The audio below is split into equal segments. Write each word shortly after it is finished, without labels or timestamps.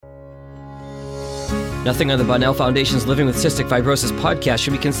Nothing on the Bonnell Foundation's Living with Cystic Fibrosis podcast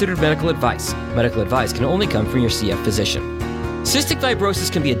should be considered medical advice. Medical advice can only come from your CF physician. Cystic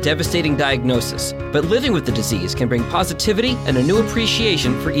fibrosis can be a devastating diagnosis, but living with the disease can bring positivity and a new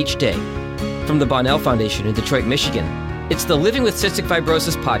appreciation for each day. From the Bonnell Foundation in Detroit, Michigan, it's the Living with Cystic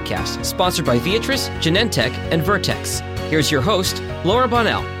Fibrosis podcast, sponsored by Viatris, Genentech, and Vertex. Here's your host, Laura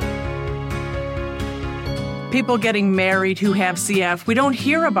Bonnell. People getting married who have CF, we don't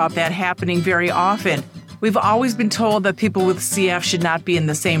hear about that happening very often. We've always been told that people with CF should not be in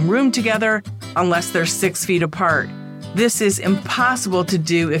the same room together unless they're 6 feet apart. This is impossible to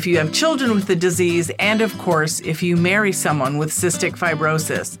do if you have children with the disease and, of course, if you marry someone with cystic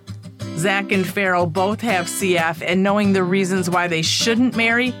fibrosis. Zach and Farrell both have CF, and knowing the reasons why they shouldn't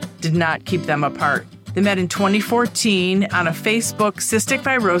marry did not keep them apart. They met in 2014 on a Facebook cystic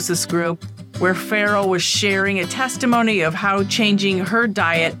fibrosis group where Farrell was sharing a testimony of how changing her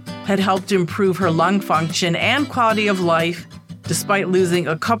diet had helped improve her lung function and quality of life, despite losing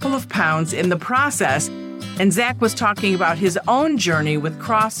a couple of pounds in the process. And Zach was talking about his own journey with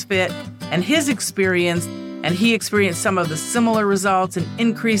CrossFit and his experience, and he experienced some of the similar results, an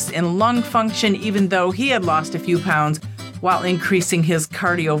increase in lung function, even though he had lost a few pounds, while increasing his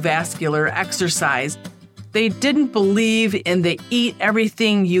cardiovascular exercise. They didn't believe in the eat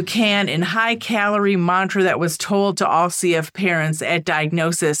everything you can in high-calorie mantra that was told to all CF parents at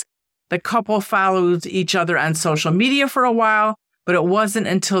diagnosis. The couple followed each other on social media for a while, but it wasn't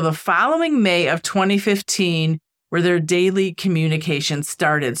until the following May of 2015 where their daily communication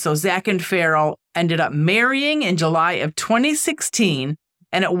started. So Zach and Farrell ended up marrying in July of 2016,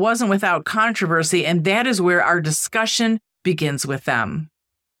 and it wasn't without controversy, and that is where our discussion begins with them.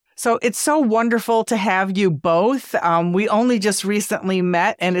 So it's so wonderful to have you both. We only just recently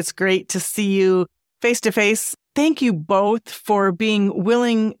met, and it's great to see you face to face. Thank you both for being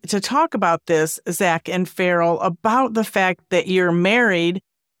willing to talk about this, Zach and Farrell, about the fact that you're married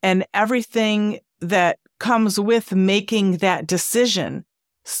and everything that comes with making that decision.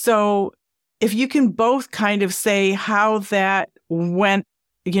 So if you can both kind of say how that went,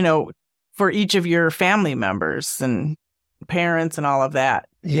 for each of your family members and parents and all of that.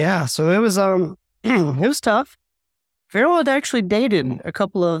 Yeah, so it was it was tough. Farrell had actually dated a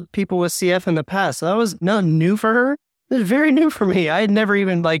couple of people with CF in the past. So that was not new for her. It was very new for me. I had never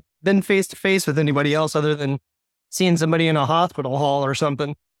even been face to face with anybody else other than seeing somebody in a hospital hall or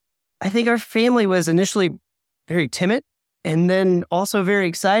something. I think our family was initially very timid and then also very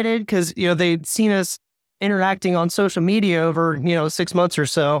excited because, they'd seen us interacting on social media over, 6 months or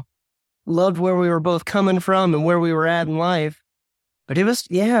so. Loved where we were both coming from and where we were at in life. But it was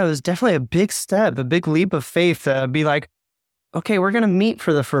definitely a big step, a big leap of faith to be like, okay, we're going to meet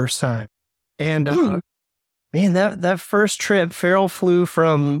for the first time. And man, that first trip, Farrell flew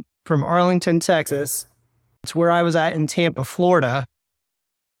from Arlington, Texas. It's where I was at in Tampa, Florida.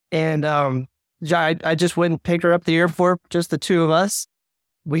 And I just went and picked her up at the airport, just the two of us.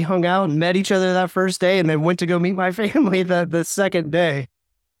 We hung out and met each other that first day and then went to go meet my family the second day.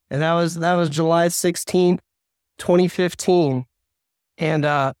 And that was July 16th, 2015.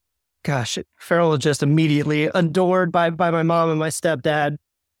 And Farrell was just immediately adored by my mom and my stepdad.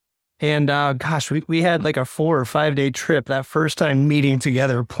 And we had like a 4 or 5 day trip that first time meeting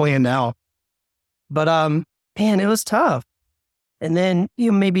together planned out. But man, it was tough. And then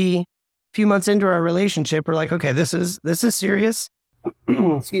maybe a few months into our relationship, we're like, okay, this is serious.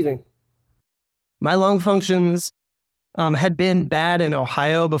 Excuse me. My lung functions had been bad in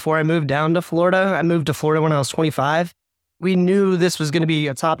Ohio before I moved down to Florida. I moved to Florida when I was 25. We knew this was going to be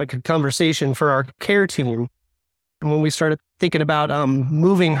a topic of conversation for our care team. And when we started thinking about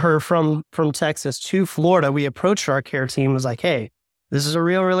moving her from Texas to Florida, we approached our care team, was like, hey, this is a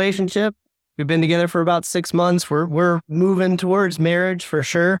real relationship. We've been together for about 6 months. We're moving towards marriage for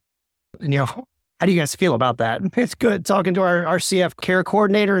sure. And, how do you guys feel about that? It's good talking to our CF care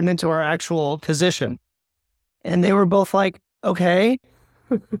coordinator and then to our actual physician. And they were both like, okay,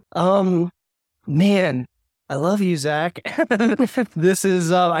 man, I love you, Zach. This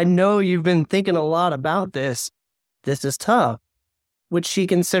is, I know you've been thinking a lot about this. This is tough. Would she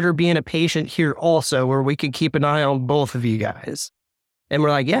consider being a patient here also, where we could keep an eye on both of you guys? And we're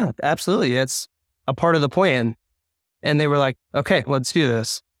like, yeah, absolutely. It's a part of the plan. And they were like, okay, let's do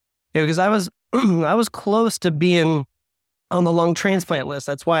this. Because I was close to being on the lung transplant list.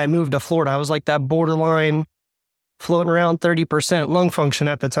 That's why I moved to Florida. I was like that borderline floating around 30% lung function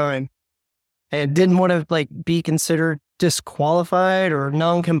at the time. And didn't want to be considered disqualified or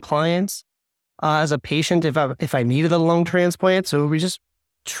non-compliant as a patient if I needed a lung transplant. So we just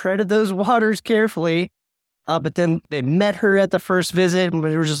treaded those waters carefully. But then they met her at the first visit, and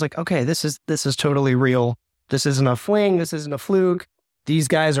we were just like, okay, this is totally real. This isn't a fling. This isn't a fluke. These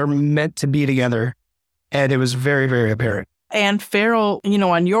guys are meant to be together. And it was very, very apparent. And Farrell,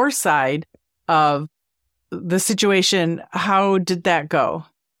 on your side of the situation, how did that go?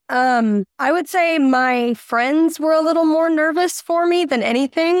 I would say my friends were a little more nervous for me than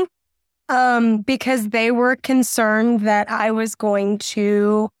anything, because they were concerned that I was going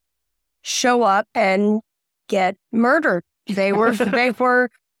to show up and get murdered. They were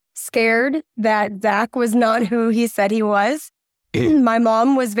scared that Zach was not who he said he was. My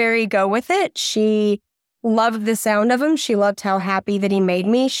mom was very go with it. She loved the sound of him. She loved how happy that he made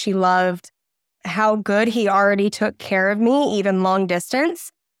me. She loved how good he already took care of me, even long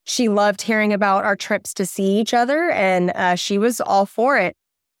distance. She loved hearing about our trips to see each other, and she was all for it.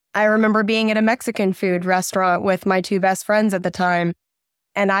 I remember being at a Mexican food restaurant with my two best friends at the time,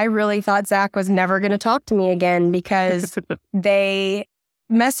 and I really thought Zach was never going to talk to me again because they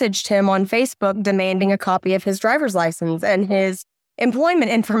messaged him on Facebook demanding a copy of his driver's license and his employment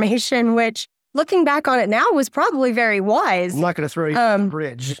information, which, looking back on it now, was probably very wise. I'm not going to throw you off the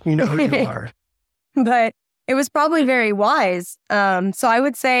bridge. You know who you are. But it was probably very wise. So I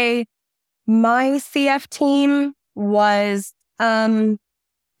would say my CF team was,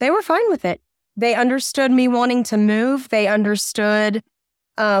 they were fine with it. They understood me wanting to move. They understood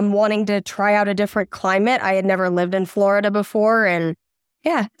wanting to try out a different climate. I had never lived in Florida before. And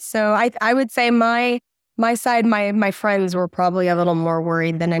yeah, so I would say my side, my friends were probably a little more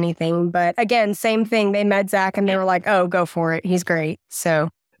worried than anything. But again, same thing. They met Zach and they were like, oh, go for it. He's great. So.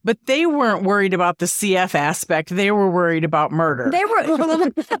 But they weren't worried about the CF aspect. They were worried about murder. They were.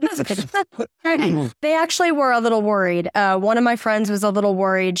 They actually were a little worried. One of my friends was a little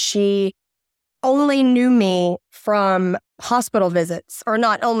worried. She only knew me from hospital visits, or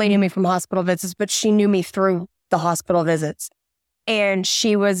not only knew me from hospital visits, but she knew me through the hospital visits. And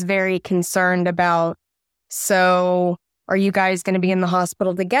she was very concerned about, so are you guys going to be in the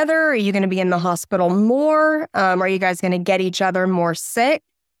hospital together? Are you going to be in the hospital more? Are you guys going to get each other more sick?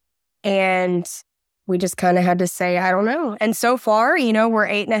 And we just kind of had to say, I don't know. And so far, we're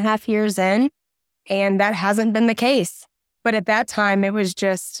 8.5 years in, and that hasn't been the case. But at that time, it was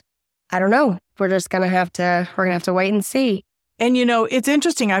just, I don't know. We're going to have to wait and see. And, it's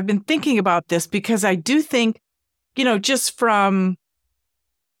interesting. I've been thinking about this because I do think, just from,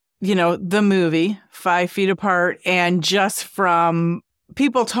 the movie 5 Feet Apart, and just from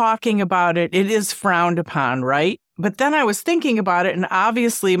people talking about it, it is frowned upon, right? But then I was thinking about it, and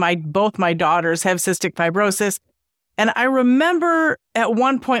obviously both my daughters have cystic fibrosis. And I remember at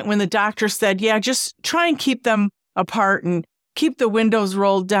one point when the doctor said, yeah, just try and keep them apart and keep the windows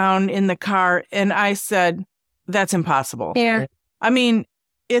rolled down in the car. And I said, that's impossible. Yeah. I mean,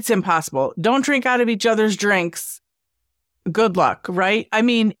 it's impossible. Don't drink out of each other's drinks. Good luck, right? I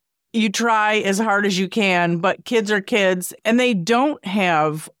mean, you try as hard as you can, but kids are kids, and they don't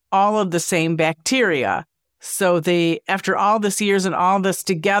have all of the same bacteria. So after all this years and all this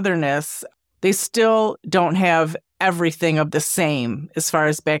togetherness, they still don't have everything of the same as far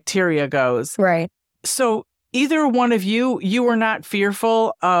as bacteria goes. Right. So either one of you were not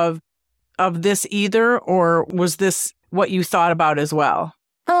fearful of this either, or was this what you thought about as well?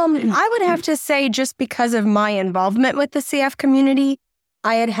 I would have to say, just because of my involvement with the CF community,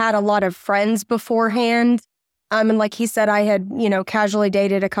 I had a lot of friends beforehand. And like he said, I had, casually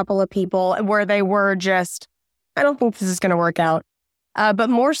dated a couple of people where they were just, I don't think this is going to work out. But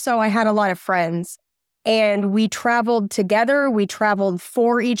more so, I had a lot of friends, and we traveled together. We traveled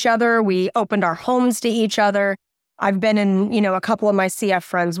for each other. We opened our homes to each other. I've been in, a couple of my CF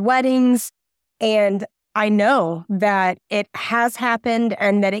friends' weddings, and I know that it has happened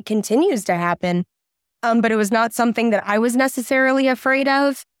and that it continues to happen. But it was not something that I was necessarily afraid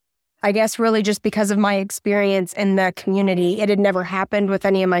of. I guess really just because of my experience in the community. It had never happened with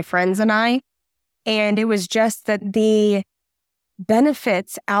any of my friends and I. And it was just that the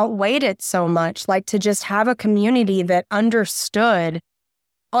benefits outweighed it so much, like to just have a community that understood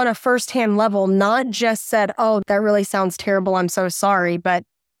on a firsthand level, not just said, oh, that really sounds terrible, I'm so sorry, but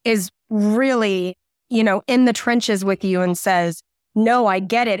is really, in the trenches with you and says, no, I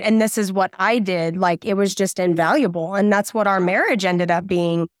get it. And this is what I did. Like, it was just invaluable. And that's what our marriage ended up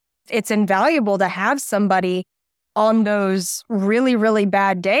being. It's invaluable to have somebody on those really, really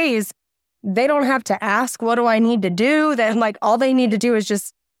bad days. They don't have to ask, what do I need to do? Then, all they need to do is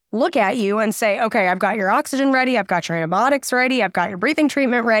just look at you and say, okay, I've got your oxygen ready. I've got your antibiotics ready. I've got your breathing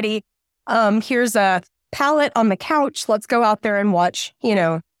treatment ready. Here's a pallet on the couch. Let's go out there and watch,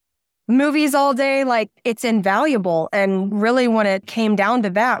 movies all day. It's invaluable. And really, when it came down to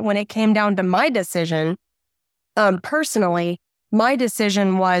that, when it came down to my decision, Personally, my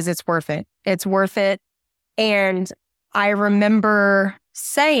decision was it's worth it. It's worth it. And I remember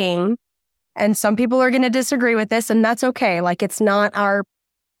saying, and some people are going to disagree with this, and that's okay. Like, it's not our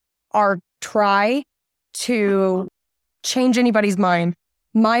try to change anybody's mind.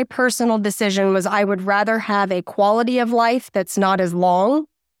 My personal decision was I would rather have a quality of life that's not as long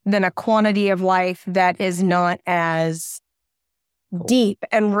than a quantity of life that is not as deep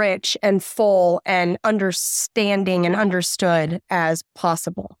and rich and full and understanding and understood as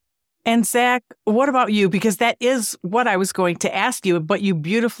possible. And Zach, what about you? Because that is what I was going to ask you, but you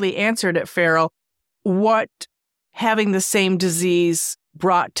beautifully answered it, Farrell. What having the same disease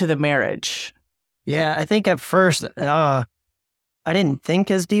brought to the marriage? Yeah, I think at first, I didn't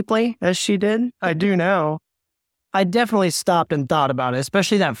think as deeply as she did. I do now. I definitely stopped and thought about it,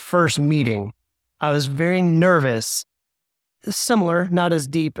 especially that first meeting. I was very nervous. Similar, not as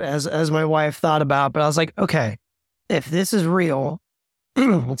deep as my wife thought about, but I was like, okay, if this is real,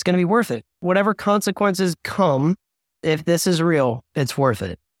 it's going to be worth it. Whatever consequences come, if this is real, it's worth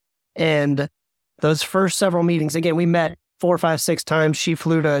it. And those first several meetings, again, we met 4, 5, 6 times. She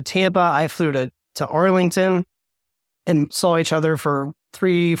flew to Tampa. I flew to Arlington and saw each other for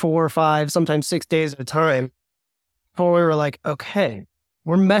 3, 4, 5, sometimes 6 days at a time. Before we were like, okay,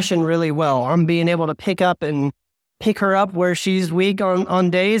 we're meshing really well. I'm being able to pick her up where she's weak on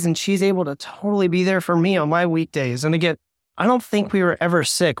days, and she's able to totally be there for me on my weekdays. And again, I don't think we were ever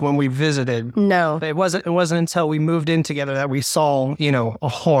sick when we visited. No. It wasn't until we moved in together that we saw, a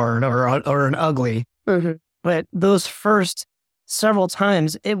horn or an ugly. Mm-hmm. But those first several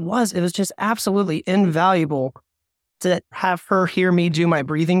times, it was just absolutely invaluable to have her hear me do my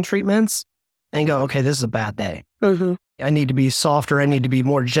breathing treatments and go, okay, this is a bad day. Mm-hmm. I need to be softer. I need to be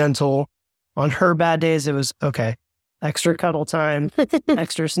more gentle. On her bad days, it was, okay, extra cuddle time,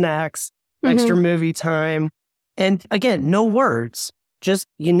 extra snacks, extra movie time. And again, no words, just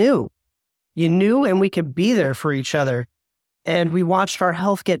you knew, and we could be there for each other. And we watched our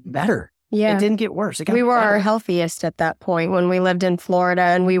health get better. Yeah. It didn't get worse. We were better. our healthiest at that point when we lived in Florida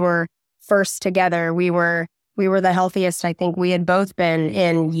and we were first together. We were the healthiest I think we had both been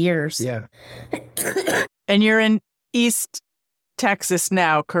in years. Yeah. And you're in East Texas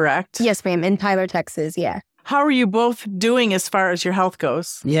now, correct? Yes, ma'am. In Tyler, Texas. Yeah. How are you both doing as far as your health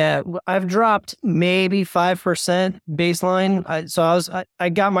goes? Yeah, I've dropped maybe 5% baseline. I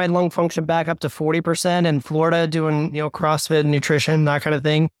got my lung function back up to 40% in Florida doing, CrossFit, nutrition, that kind of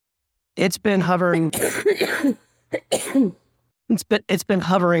thing. It's been hovering. It's been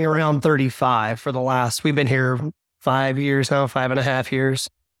hovering around 35 for the last. We've been here 5 years now, 5.5 years.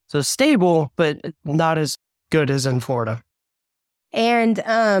 So stable, but not as good as in Florida. And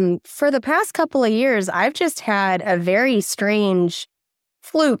for the past couple of years, I've just had a very strange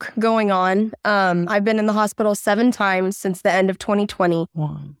fluke going on. I've been in the hospital 7 times since the end of 2020.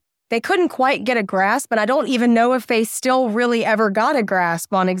 Wow. They couldn't quite get a grasp, and I don't even know if they still really ever got a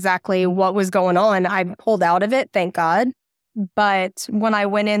grasp on exactly what was going on. I pulled out of it, thank God. But when I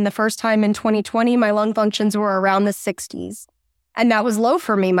went in the first time in 2020, my lung functions were around the 60s. And that was low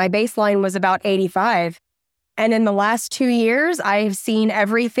for me. My baseline was about 85. And in the last 2 years, I've seen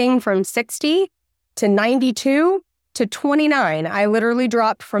everything from 60 to 92 to 29. I literally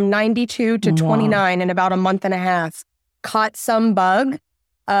dropped from 92 to 29 in about a month and a half. Caught some bug,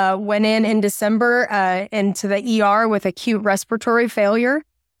 went in December into the ER with acute respiratory failure,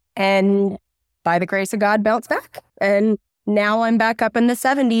 and by the grace of God, bounced back. And now I'm back up in the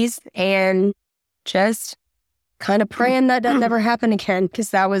 70s and just kind of praying that doesn't ever happen again, because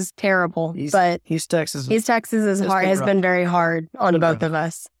that was terrible. East Texas has been very hard on both of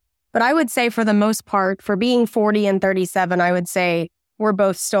us. But I would say for the most part, for being 40 and 37, I would say we're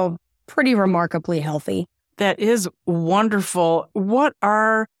both still pretty remarkably healthy. That is wonderful. What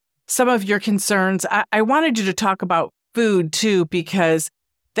are some of your concerns? I wanted you to talk about food too, because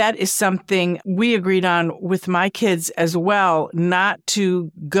that is something we agreed on with my kids as well, not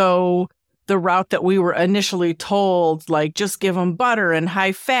to go the route that we were initially told, like just give them butter and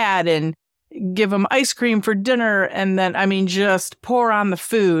high fat and give them ice cream for dinner. And then, just pour on the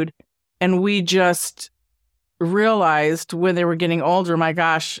food. And we just realized when they were getting older, my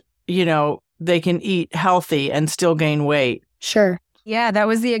gosh, they can eat healthy and still gain weight. Sure. Yeah, that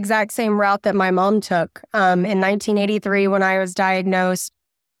was the exact same route that my mom took. In 1983, when I was diagnosed,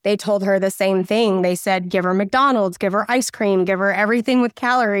 they told her the same thing. They said, give her McDonald's, give her ice cream, give her everything with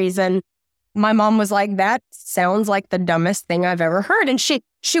calories. And my mom was like, that sounds like the dumbest thing I've ever heard. And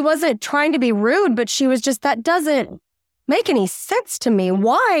she wasn't trying to be rude, but she was just, that doesn't make any sense to me.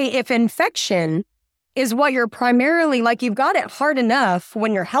 Why, if infection is what you're primarily, like, you've got it hard enough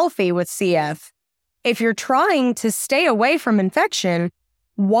when you're healthy with CF, if you're trying to stay away from infection,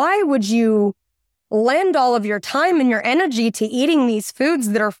 why would you lend all of your time and your energy to eating these foods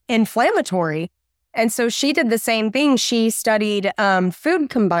that are inflammatory? And so she did the same thing. She studied food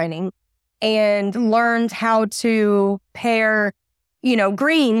combining and learned how to pair,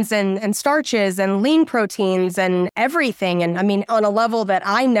 greens and starches and lean proteins and everything. And I mean, on a level that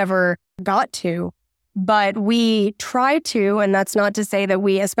I never got to. But we try to, and that's not to say that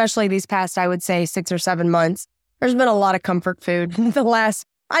we, especially these past, I would say 6 or 7 months, there's been a lot of comfort food the last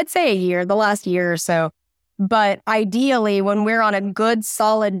year or so. But ideally, when we're on a good,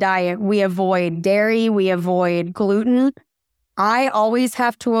 solid diet, we avoid dairy, we avoid gluten. I always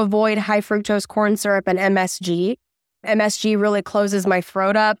have to avoid high fructose corn syrup and MSG. MSG really closes my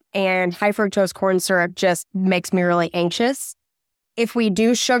throat up, and high fructose corn syrup just makes me really anxious. If we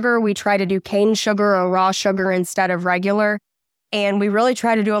do sugar, we try to do cane sugar or raw sugar instead of regular. And we really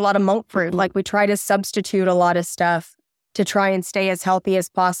try to do a lot of monk fruit. Like, we try to substitute a lot of stuff to try and stay as healthy as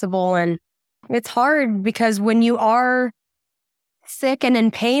possible. And it's hard because when you are sick and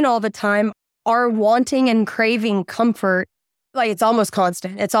in pain all the time, are wanting and craving comfort, like, it's almost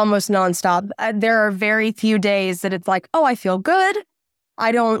constant. It's almost nonstop. There are very few days that it's like, oh, I feel good.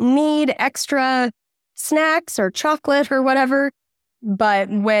 I don't need extra snacks or chocolate or whatever. But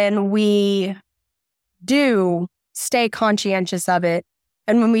when we do stay conscientious of it,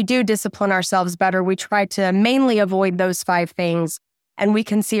 and when we do discipline ourselves better, we try to mainly avoid those 5 things. And we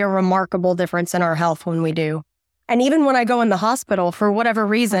can see a remarkable difference in our health when we do. And even when I go in the hospital, for whatever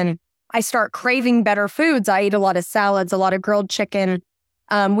reason, I start craving better foods. I eat a lot of salads, a lot of grilled chicken.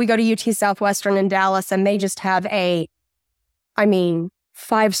 We go to UT Southwestern in Dallas, and they just have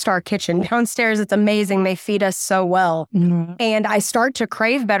 5-star kitchen downstairs. It's amazing. They feed us so well. Mm-hmm. And I start to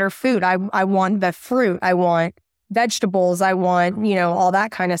crave better food. I want the fruit. I want vegetables. I want, all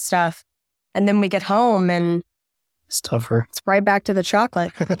that kind of stuff. And then we get home and it's tougher. It's right back to the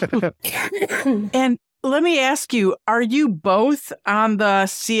chocolate. And let me ask you, are you both on the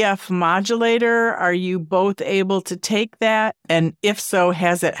CF modulator? Are you both able to take that? And if so,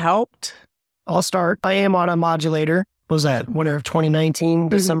 has it helped? I'll start. I am on a modulator. Was that winter of 2019,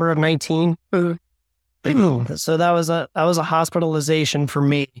 December of 19? So that was a hospitalization for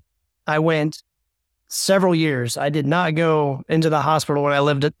me. I went several years. I did not go into the hospital when I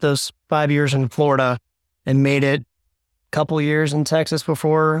lived at those 5 years in Florida, and made it a couple years in Texas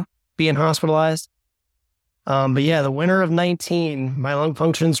before being hospitalized. But yeah, the winter of 19, my lung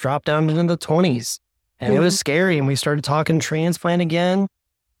functions dropped down into the 20s, and it was scary. And we started talking transplant again.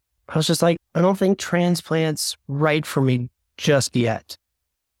 I was just like, I don't think transplant's right for me just yet.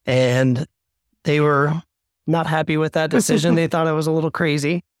 And they were not happy with that decision. They thought I was a little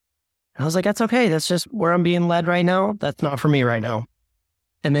crazy. I was like, that's okay. That's just where I'm being led right now. That's not for me right now.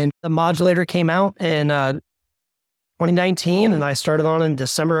 And then the modulator came out in 2019, and I started on in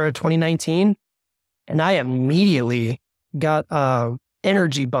December of 2019. And I immediately got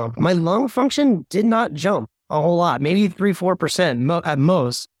energy bump. My lung function did not jump a whole lot, maybe 3-4% at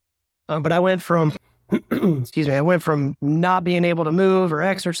most. But I went from, I went from not being able to move or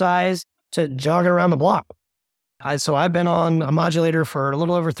exercise to jogging around the block. So I've been on a modulator for a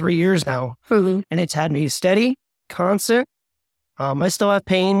little over 3 years now, and it's had me steady, constant. I still have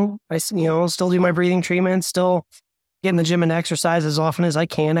pain. I still do my breathing treatments, still get in the gym and exercise as often as I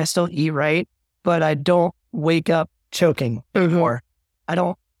can. I still eat right, but I don't wake up choking anymore. I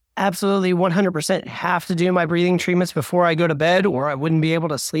don't absolutely 100% have to do my breathing treatments before I go to bed, or I wouldn't be able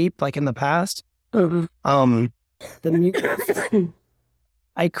to sleep like in the past.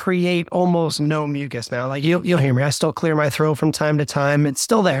 I create almost no mucus now. Like you'll hear me. I still clear my throat from time to time. It's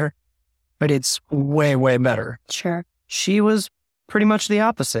still there, but it's way, way better. Sure. She was pretty much the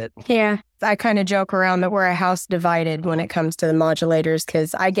opposite. Yeah. I kind of joke around that we're a house divided when it comes to the modulators,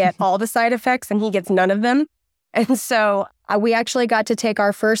 because I get all the side effects and he gets none of them. And so we actually got to take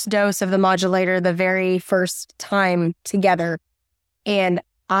our first dose of the modulator the very first time together. And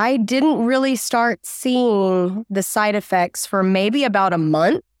I didn't really start seeing the side effects for maybe about a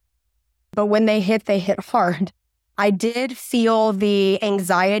month. But when they hit hard. I did feel the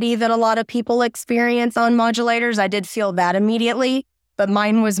anxiety that a lot of people experience on modulators. I did feel that immediately, but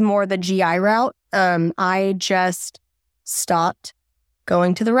mine was more the GI route. I just stopped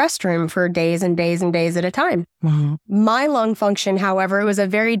going to the restroom for days and days and days at a time. Mm-hmm. My lung function, however, it was a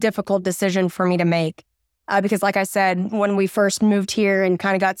very difficult decision for me to make because, like I said, when we first moved here and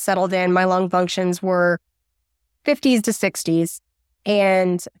kind of got settled in, my lung functions were 50s to 60s.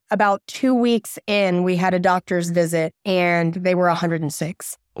 And about 2 weeks in, we had a doctor's visit and they were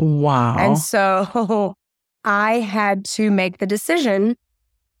 106. Wow. And so I had to make the decision,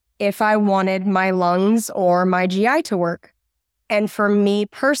 if I wanted my lungs or my GI to work. And for me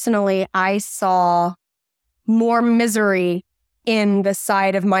personally, I saw more misery in the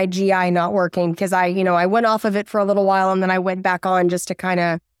side of my GI not working because I went off of it for a little while and then I went back on just to kind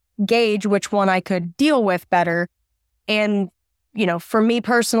of gauge which one I could deal with better. And, for me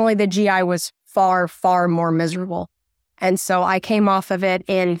personally, the GI was far, far more miserable. And so I came off of it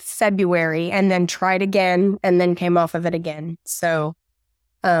in February and then tried again and then came off of it again. So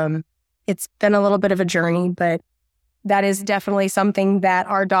it's been a little bit of a journey, but that is definitely something that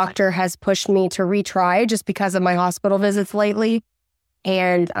our doctor has pushed me to retry just because of my hospital visits lately.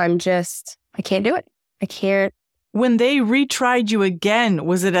 And I can't do it. I can't. When they retried you again,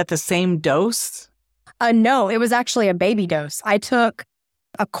 was it at the same dose? No, it was actually a baby dose. I took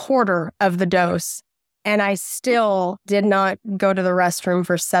a quarter of the dose and I still did not go to the restroom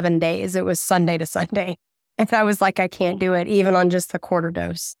for 7 days. It was Sunday to Sunday. And I was like, I can't do it even on just the quarter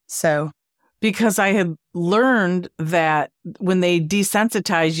dose. So. Because I had learned that when they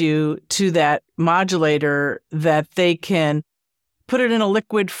desensitize you to that modulator, that they can put it in a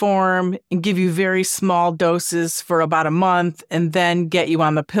liquid form and give you very small doses for about a month and then get you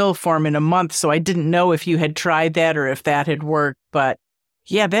on the pill form in a month. So I didn't know if you had tried that or if that had worked. But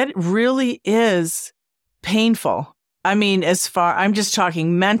yeah, that really is painful. I mean, I'm just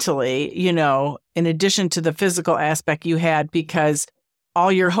talking mentally, in addition to the physical aspect you had, because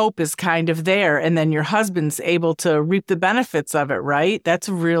all your hope is kind of there. And then your husband's able to reap the benefits of it, right? That's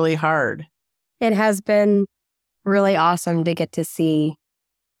really hard. It has been really awesome to get to see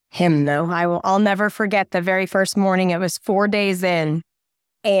him, though. I'll never forget the very first morning. It was 4 days in,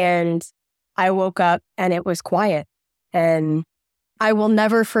 and I woke up and it was quiet. And I will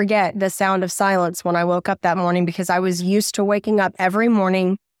never forget the sound of silence when I woke up that morning because I was used to waking up every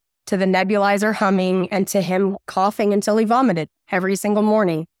morning to the nebulizer humming and to him coughing until he vomited every single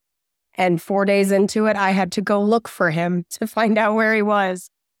morning. And 4 days into it, I had to go look for him to find out where he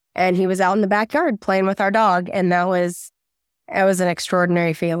was. And he was out in the backyard playing with our dog. And that was an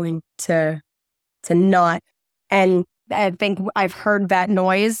extraordinary feeling to not. And I think I've heard that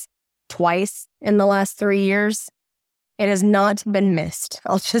noise twice in the last 3 years. It has not been missed.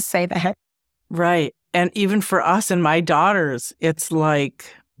 I'll just say that. Right. And even for us and my daughters, it's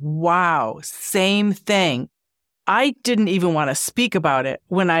like, wow, same thing. I didn't even want to speak about it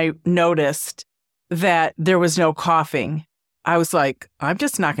when I noticed that there was no coughing. I was like, I'm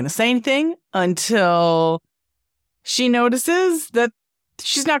just not going to say anything until she notices that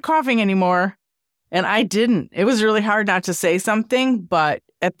she's not coughing anymore. And I didn't. It was really hard not to say something. But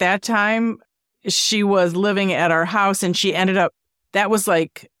at that time, she was living at our house and she ended up, that was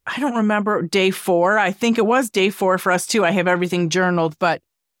like, I don't remember, day 4. I think it was day 4 for us too. I have everything journaled, and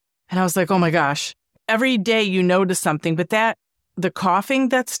I was like, oh my gosh, every day you notice something, but the coughing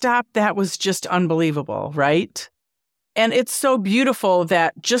that stopped, that was just unbelievable, right? And it's so beautiful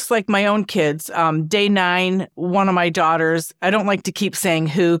that just like my own kids, day 9, one of my daughters, I don't like to keep saying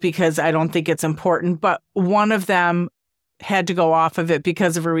who because I don't think it's important, but one of them had to go off of it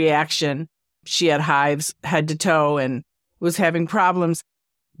because of a reaction. She had hives head to toe and was having problems.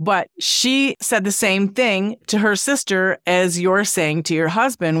 But she said the same thing to her sister as you're saying to your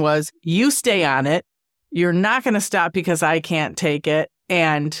husband was, you stay on it. You're not going to stop because I can't take it.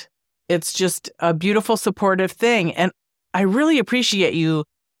 And it's just a beautiful, supportive thing. And I really appreciate you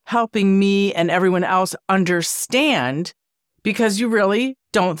helping me and everyone else understand, because you really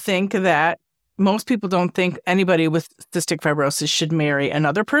don't think that most people don't think anybody with cystic fibrosis should marry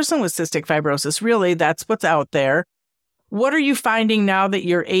another person with cystic fibrosis. Really, that's what's out there. What are you finding now that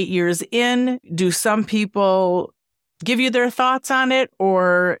you're 8 years in? Do some people give you their thoughts on it,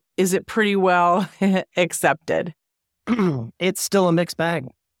 or is it pretty well accepted? It's still a mixed bag.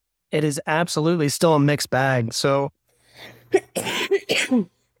 It is absolutely still a mixed bag. So,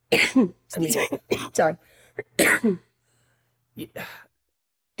 sorry.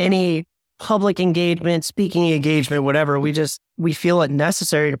 Any public engagement, speaking engagement, whatever, we feel it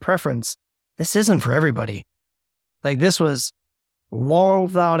necessary to preference. This isn't for everybody. Like, this was long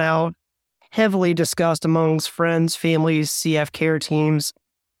thought out, heavily discussed amongst friends, families, CF care teams.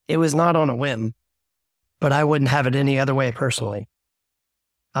 It was not on a whim, but I wouldn't have it any other way personally.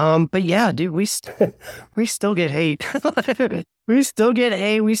 But yeah, dude, we still get hate. We still get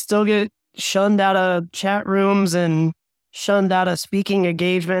hate. We still get shunned out of chat rooms and shunned out of speaking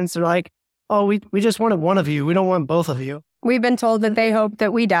engagements. They're like, oh, we just wanted one of you. We don't want both of you. We've been told that they hope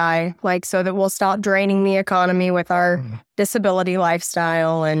that we die, so that we'll stop draining the economy with our disability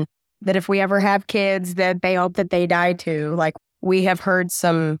lifestyle, and that if we ever have kids, that they hope that they die too. We have heard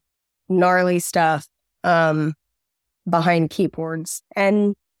some gnarly stuff behind keyboards.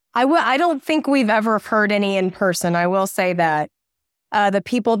 And I don't think we've ever heard any in person. I will say that. The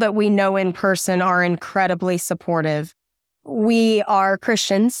people that we know in person are incredibly supportive. We are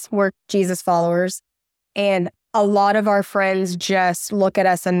Christians, we're Jesus followers, and a lot of our friends just look at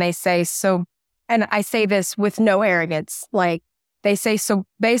us and they say, so, and I say this with no arrogance, like they say, so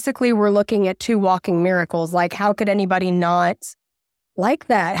basically we're looking at 2 walking miracles. Like, how could anybody not like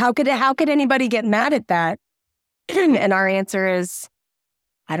that? How could anybody get mad at that? And our answer is,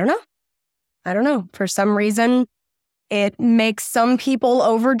 I don't know. For some reason, it makes some people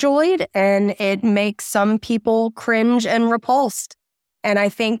overjoyed and it makes some people cringe and repulsed. And I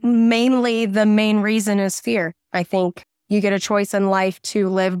think mainly the main reason is fear. I think you get a choice in life to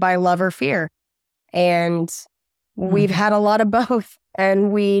live by love or fear. And we've had a lot of both.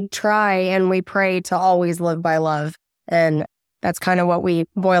 And we try and we pray to always live by love. And that's kind of what we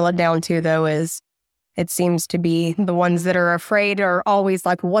boil it down to, though, is it seems to be the ones that are afraid are always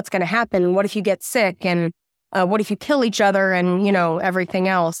like, what's going to happen? What if you get sick? And what if you kill each other? And, everything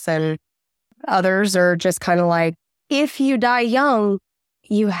else. And others are just kind of like, if you die young,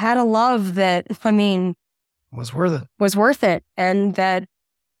 you had a love that, was worth it. And that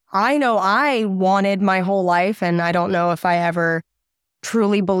I know I wanted my whole life. And I don't know if I ever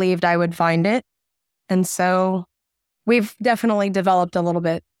truly believed I would find it. And so we've definitely developed a little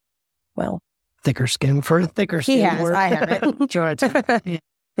bit, thicker skin for thicker skin. He has, I haven't.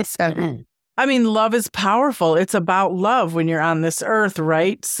 So, love is powerful. It's about love when you're on this earth,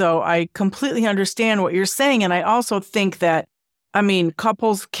 right? So I completely understand what you're saying. And I also think that,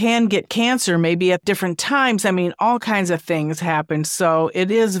 couples can get cancer maybe at different times. All kinds of things happen. So it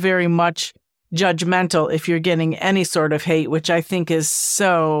is very much judgmental if you're getting any sort of hate, which I think is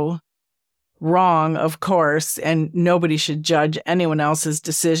so wrong, of course, and nobody should judge anyone else's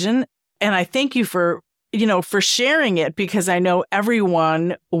decision. And I thank you for sharing it, because I know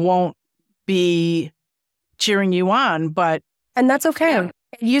everyone won't be cheering you on, and that's okay. Yeah.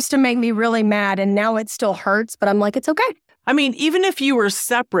 It used to make me really mad, and now it still hurts, but I'm like, it's okay. Even if you were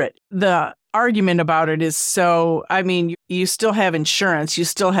separate, the argument about it is so, you still have insurance, you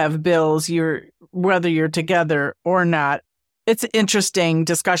still have bills, whether you're together or not. It's an interesting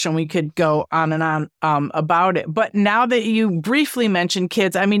discussion. We could go on and on about it. But now that you briefly mentioned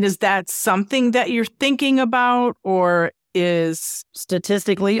kids, is that something that you're thinking about, or is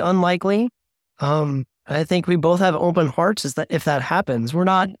statistically unlikely? I think we both have open hearts, is that if that happens, we're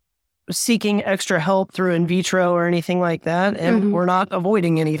not seeking extra help through in vitro or anything like that. And we're not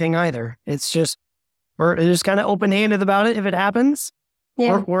avoiding anything either. It's just, we're just kind of open-handed about it. If it happens,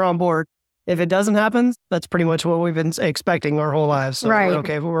 we're on board. If it doesn't happen, that's pretty much what we've been expecting our whole lives. So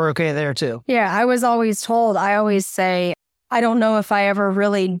right. We're okay there too. Yeah, I was always told, I always say, I don't know if I ever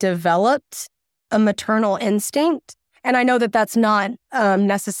really developed a maternal instinct. And I know that that's not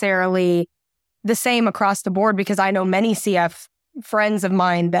necessarily the same across the board, because I know many CF friends of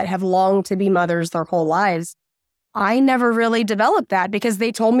mine that have longed to be mothers their whole lives. I never really developed that, because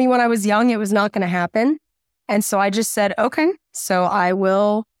they told me when I was young it was not going to happen. And so I just said, okay, so I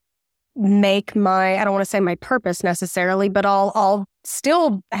will make I don't want to say my purpose necessarily, but I'll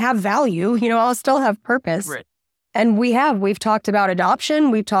still have value, I'll still have purpose. Right. And we've talked about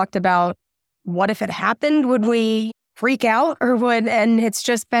adoption. We've talked about what if it happened, would we freak out and it's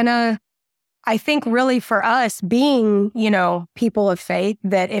just been I think really for us being, people of faith,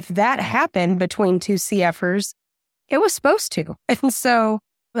 that if that happened between 2 CFers, it was supposed to. And so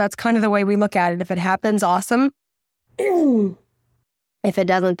that's kind of the way we look at it. If it happens, awesome. If it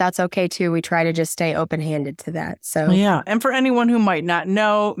doesn't, that's okay too. We try to just stay open-handed to that. So yeah. And for anyone who might not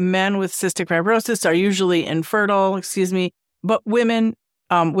know, men with cystic fibrosis are usually infertile, but women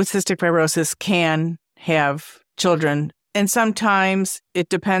with cystic fibrosis can have children. And sometimes it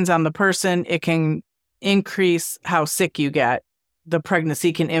depends on the person. It can increase how sick you get. The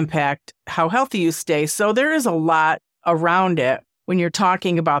pregnancy can impact how healthy you stay. So there is a lot around it when you're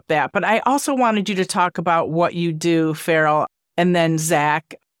talking about that. But I also wanted you to talk about what you do, Farrell. And then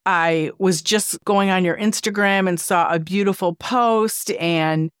Zach, I was just going on your Instagram and saw a beautiful post,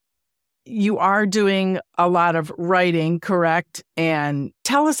 and you are doing a lot of writing, correct? And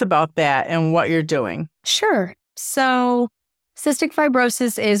tell us about that and what you're doing. Sure. So cystic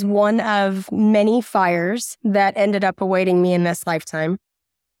fibrosis is one of many fires that ended up awaiting me in this lifetime.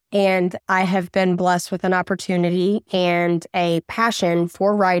 And I have been blessed with an opportunity and a passion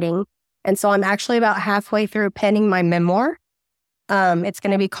for writing. And so I'm actually about halfway through penning my memoir. It's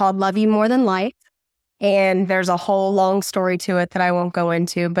going to be called Love You More Than Life. And there's a whole long story to it that I won't go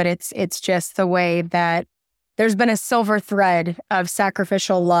into, but it's just the way that there's been a silver thread of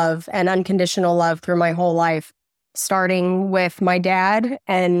sacrificial love and unconditional love through my whole life. starting with my dad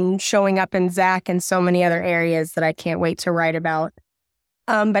and showing up in Zach and so many other areas that I can't wait to write about.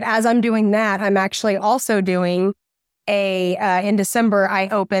 But as I'm doing that, I'm actually also doing in December, I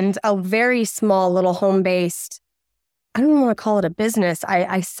opened a very small little home-based, I don't want to call it a business.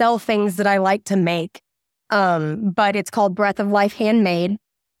 I sell things that I like to make, but it's called Breath of Life Handmade.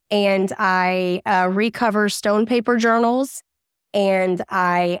 And I recover stone paper journals, and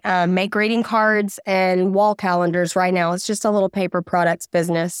I make greeting cards and wall calendars right now. It's just a little paper products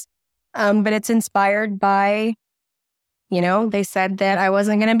business. But it's inspired by, they said that I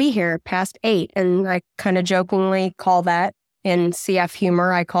wasn't going to be here past 8. And I kind of jokingly call that, in CF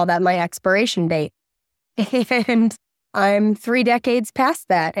humor, I call that my expiration date. And I'm 3 decades past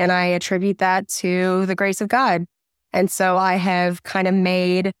that, and I attribute that to the grace of God. And so I have kind of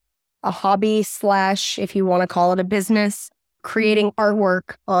made a hobby / if you want to call it a business, creating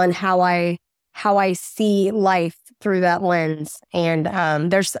artwork on how I see life through that lens. And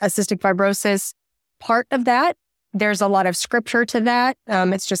there's a cystic fibrosis part of that. There's a lot of scripture to that.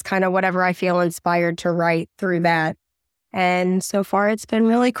 It's just kind of whatever I feel inspired to write through that. And so far, it's been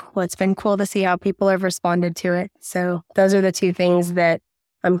really cool. It's been cool to see how people have responded to it. So those are the 2 things that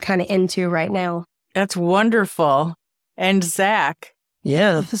I'm kind of into right now. That's wonderful. And Zach?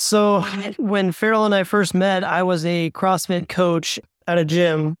 Yeah. So when Farrell and I first met, I was a CrossFit coach at a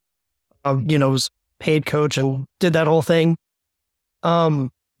gym. Was paid coach and did that whole thing.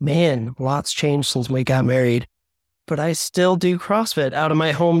 Man, lots changed since we got married. But I still do CrossFit out of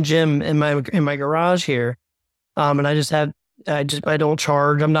my home gym in my garage here. And I don't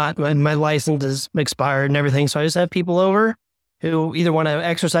charge. My license is expired and everything. So I just have people over who either want to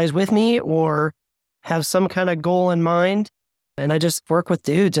exercise with me or have some kind of goal in mind. And I just work with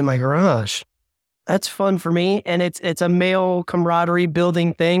dudes in my garage. That's fun for me. And it's a male camaraderie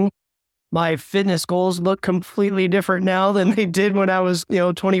building thing. My fitness goals look completely different now than they did when I was,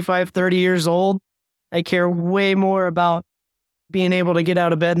 25, 30 years old. I care way more about being able to get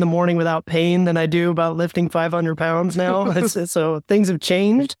out of bed in the morning without pain than I do about lifting 500 pounds now. So things have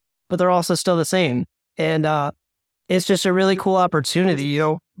changed, but they're also still the same. And it's just a really cool opportunity.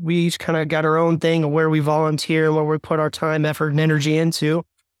 We each kind of got our own thing of where we volunteer and where we put our time, effort, and energy into.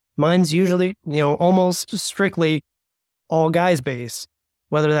 Mine's usually, almost strictly all guys based,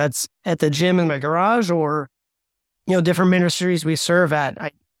 whether that's at the gym in my garage or, different ministries we serve at.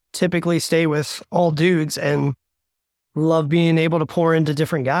 I typically stay with all dudes and love being able to pour into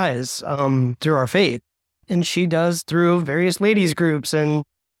different guys through our faith. And she does through various ladies groups, and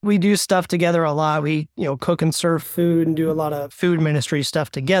we do stuff together a lot. We, cook and serve food and do a lot of food ministry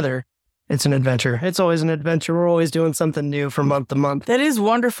stuff together. It's an adventure. It's always an adventure. We're always doing something new from month to month. That is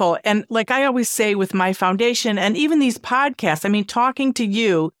wonderful. And like I always say with my foundation and even these podcasts, talking to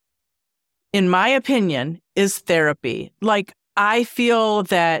you, in my opinion, is therapy. Like, I feel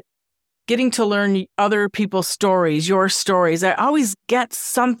that getting to learn other people's stories, your stories, I always get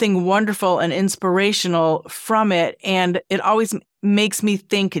something wonderful and inspirational from it. And it always makes me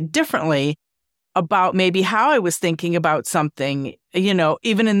think differently about maybe how I was thinking about something,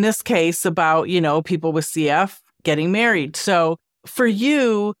 even in this case about, people with CF getting married. So for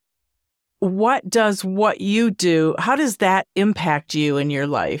you, what does what you do, how does that impact you in your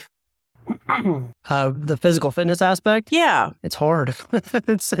life? The physical fitness aspect? Yeah. It's hard.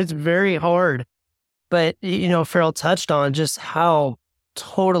 It's very hard. But, Farrell touched on just how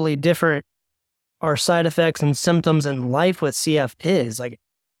totally different our side effects and symptoms in life with CF is. Like,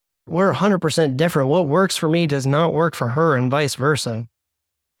 we're 100% different. What works for me does not work for her and vice versa.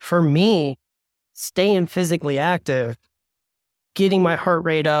 For me, staying physically active, getting my heart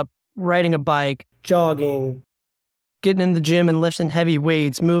rate up, riding a bike, jogging, getting in the gym and lifting heavy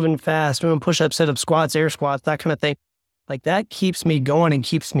weights, moving fast, doing push-ups, sit-ups, squats, air squats, that kind of thing. Like, that keeps me going and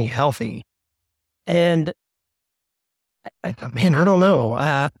keeps me healthy. And I don't know.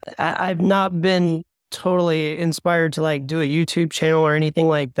 I've not been totally inspired to do a YouTube channel or anything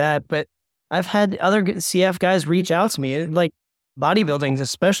like that, but I've had other CF guys reach out to me, like bodybuilding,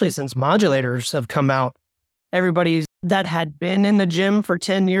 especially since modulators have come out. Everybody that had been in the gym for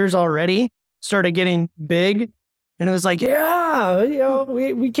 10 years already started getting big. And it was like, yeah,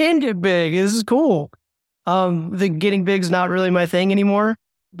 we can get big. This is cool. The getting big's not really my thing anymore,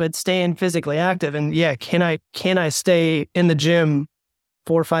 but staying physically active. And yeah, can I stay in the gym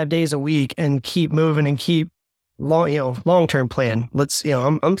 4 or 5 days a week and keep moving and keep long-term plan?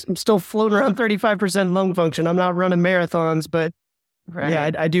 I'm still floating around 35% lung function. I'm not running marathons, but right.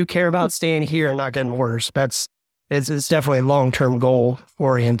 Yeah, I do care about staying here and not getting worse. It's definitely long-term goal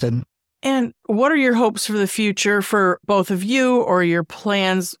oriented. And what are your hopes for the future for both of you, or your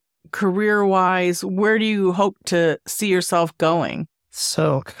plans career-wise? Where do you hope to see yourself going?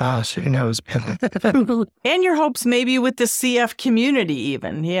 So, gosh, who knows? And your hopes maybe with the CF community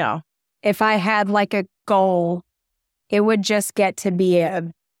even, yeah. If I had like a goal, it would just get to be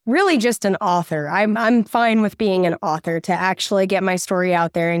really just an author. I'm fine with being an author, to actually get my story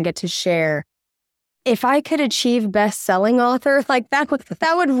out there and get to share. If I could achieve best-selling author, like that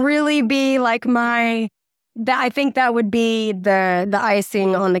would really be like I think that would be the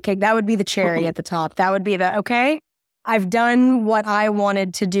icing on the cake. That would be the cherry at the top. That would be okay, I've done what I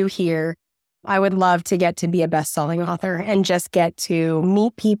wanted to do here. I would love to get to be a best-selling author and just get to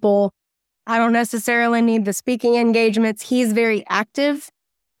meet people. I don't necessarily need the speaking engagements. He's very active.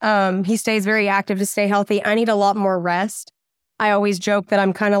 He stays very active to stay healthy. I need a lot more rest. I always joke that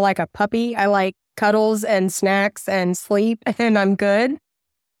I'm kind of like a puppy. I like cuddles and snacks and sleep, and I'm good.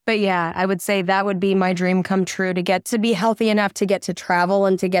 But yeah, I would say that would be my dream come true, to get to be healthy enough to get to travel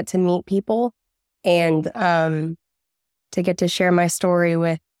and to get to meet people, and to get to share my story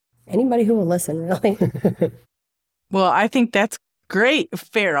with anybody who will listen, really. Well, I think that's great,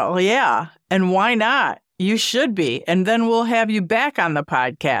 Farrell. Yeah. And why not? You should be. And then we'll have you back on the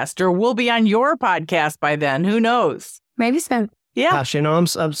podcast, or we'll be on your podcast by then. Who knows? Maybe so. Yeah. Gosh, I'm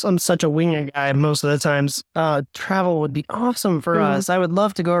such a winger guy most of the times. Travel would be awesome for us. I would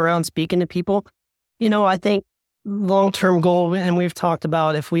love to go around speaking to people. I think long-term goal, and we've talked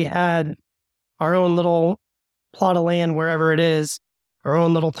about, if we had our own little plot of land wherever it is, our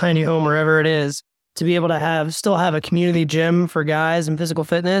own little tiny home wherever it is, to be able to still have a community gym for guys and physical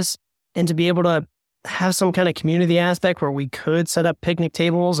fitness, and to be able to have some kind of community aspect where we could set up picnic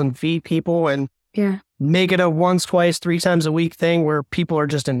tables and feed people, and make it a once, twice, 3 times a week thing where people are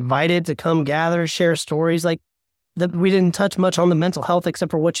just invited to come gather, share stories. Like, we didn't touch much on the mental health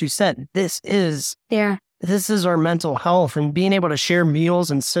except for what you said. This is our mental health, and being able to share meals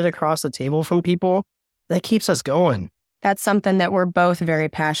and sit across the table from people, that keeps us going. That's something that we're both very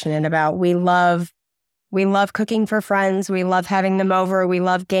passionate about. We love cooking for friends. We love having them over. We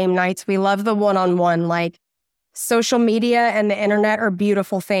love game nights. We love the one-on-one. Like, social media and the internet are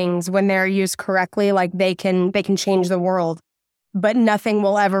beautiful things when they're used correctly. Like, they can change the world, but nothing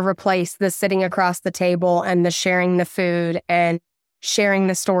will ever replace the sitting across the table and the sharing the food and sharing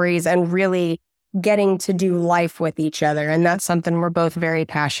the stories and really getting to do life with each other. And that's something we're both very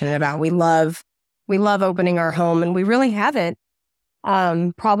passionate about. We love opening our home, and we really haven't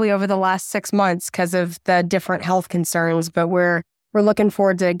probably over the last 6 months because of the different health concerns, but we're looking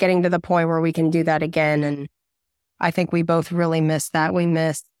forward to getting to the point where we can do that again. And I think we both really miss that. We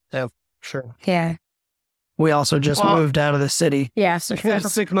miss. Yeah, sure. Yeah. We also just moved out of the city. Yeah. 6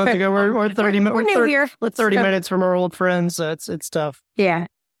 months ago. We're 30 minutes. We're new here. We're 30 minutes from our old friends, so it's tough. Yeah.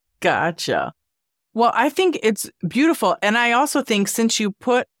 Gotcha. Well, I think it's beautiful. And I also think, since you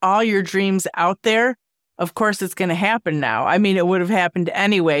put all your dreams out there, of course it's going to happen now. I mean, it would have happened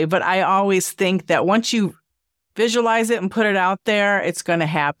anyway, but I always think that once you visualize it and put it out there, it's going to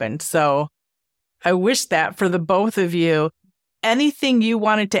happen. So I wish that for the both of you. Anything you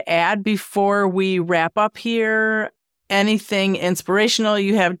wanted to add before we wrap up here? Anything inspirational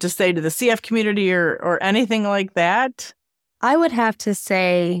you have to say to the CF community or anything like that? I would have to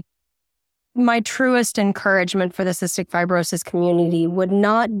say my truest encouragement for the cystic fibrosis community would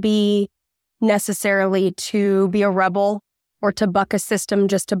not be necessarily to be a rebel or to buck a system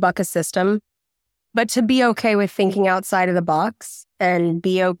just to buck a system, but to be okay with thinking outside of the box and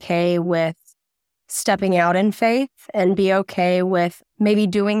be okay with stepping out in faith and be okay with maybe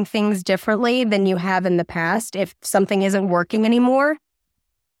doing things differently than you have in the past if something isn't working anymore,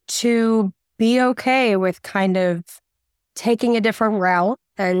 to be okay with kind of taking a different route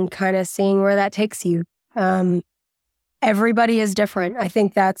and kind of seeing where that takes you. Everybody is different. I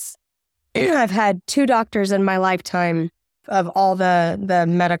think I've had 2 doctors in my lifetime of all the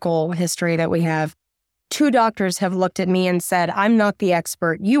medical history that we have. 2 doctors have looked at me and said, I'm not the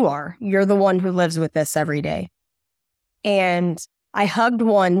expert. You are. You're the one who lives with this every day. And I hugged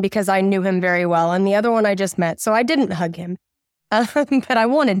one because I knew him very well, and the other one I just met. So I didn't hug him, but I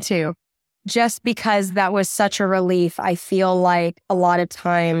wanted to. Just because that was such a relief. I feel like a lot of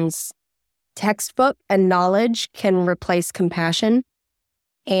times textbook and knowledge can replace compassion.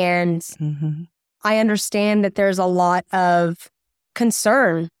 And I understand that there's a lot of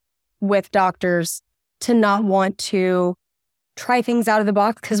concern with doctors to not want to try things out of the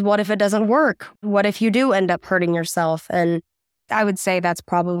box, because what if it doesn't work? What if you do end up hurting yourself? And I would say that's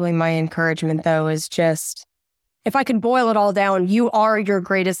probably my encouragement, though, is just, if I can boil it all down, you are your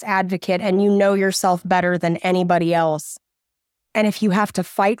greatest advocate and you know yourself better than anybody else. And if you have to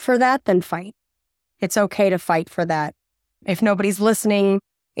fight for that, then fight. It's okay to fight for that. If nobody's listening,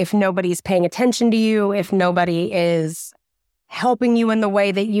 if nobody's paying attention to you, if nobody is helping you in the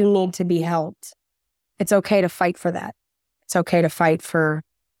way that you need to be helped, it's okay to fight for that. It's okay to fight for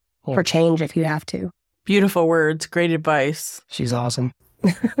change if you have to. Beautiful words. Great advice. She's awesome.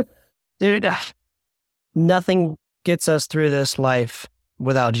 Dude, nothing gets us through this life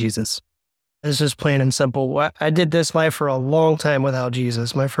without Jesus. It's just plain and simple. I did this life for a long time without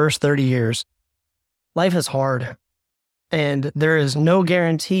Jesus, my first 30 years. Life is hard, and there is no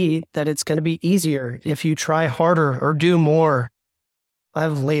guarantee that it's going to be easier if you try harder or do more.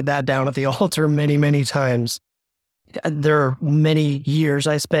 I've laid that down at the altar many, many times. There are many years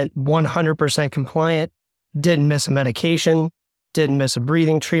I spent 100% compliant, didn't miss a medication, didn't miss a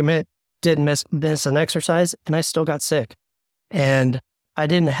breathing treatment, didn't miss an exercise, and I still got sick. And I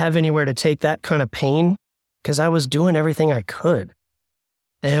didn't have anywhere to take that kind of pain because I was doing everything I could.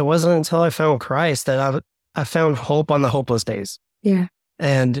 And it wasn't until I found Christ that I found hope on the hopeless days. Yeah.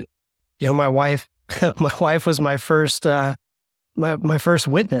 And, my wife was my first, my first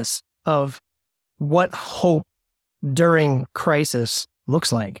witness of what hope during crisis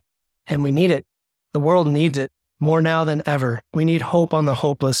looks like. And we need it. The world needs it more now than ever. We need hope on the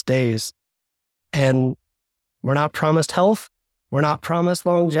hopeless days. And we're not promised health. We're not promised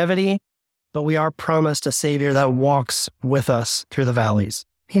longevity, but we are promised a Savior that walks with us through the valleys.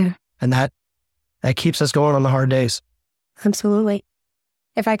 Yeah. And that keeps us going on the hard days. Absolutely.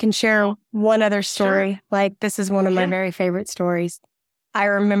 If I can share one other story, Sure. like this is one of my very favorite stories. I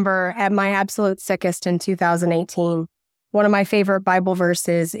remember at my absolute sickest in 2018, one of my favorite Bible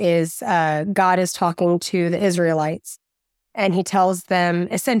verses is God is talking to the Israelites, and he tells them,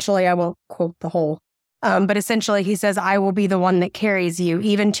 essentially, I won't quote the whole, but essentially he says, I will be the one that carries you,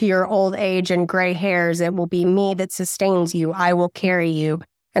 even to your old age and gray hairs. It will be me that sustains you. I will carry you,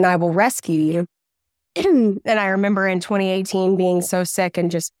 and I will rescue you. And I remember in 2018 being so sick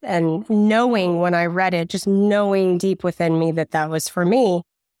and knowing when I read it, just knowing deep within me that was for me.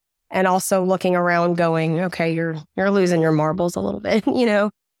 And also looking around going, okay, you're losing your marbles a little bit, And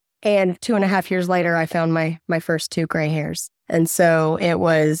 2.5 years later, I found my first 2 gray hairs. And so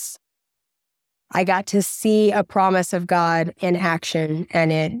I got to see a promise of God in action,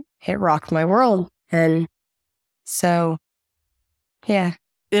 and it rocked my world. And so, yeah.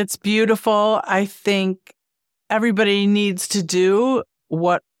 It's beautiful. I think everybody needs to do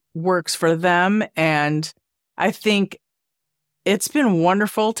what works for them. And I think it's been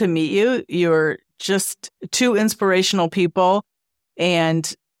wonderful to meet you. You're just 2 inspirational people.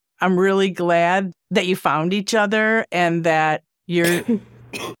 And I'm really glad that you found each other and that you're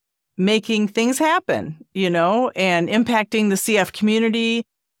making things happen, and impacting the CF community,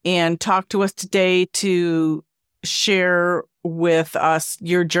 and talk to us today to share with us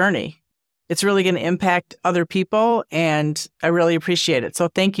your journey. It's really going to impact other people, and I really appreciate it. So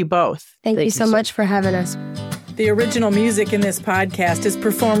thank you both. Thank you so much for having us. The original music in this podcast is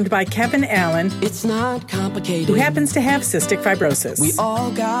performed by Kevin Allen. It's not complicated. Who happens to have cystic fibrosis. We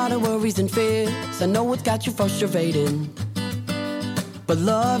all got our worries and fears. I know what's got you frustrated, but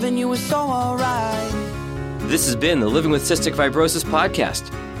loving you is so alright. This has been the Living with Cystic Fibrosis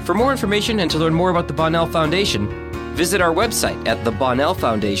podcast. For more information and to learn more about the Bonnell Foundation, visit our website at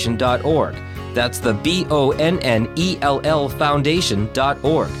thebonnellfoundation.org. That's the BONNELL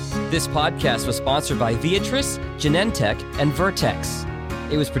Foundation.org. This podcast was sponsored by Viatris, Genentech, and Vertex.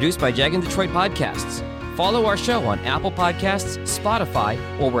 It was produced by Jaggin Detroit Podcasts. Follow our show on Apple Podcasts, Spotify,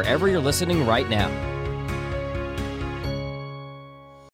 or wherever you're listening right now.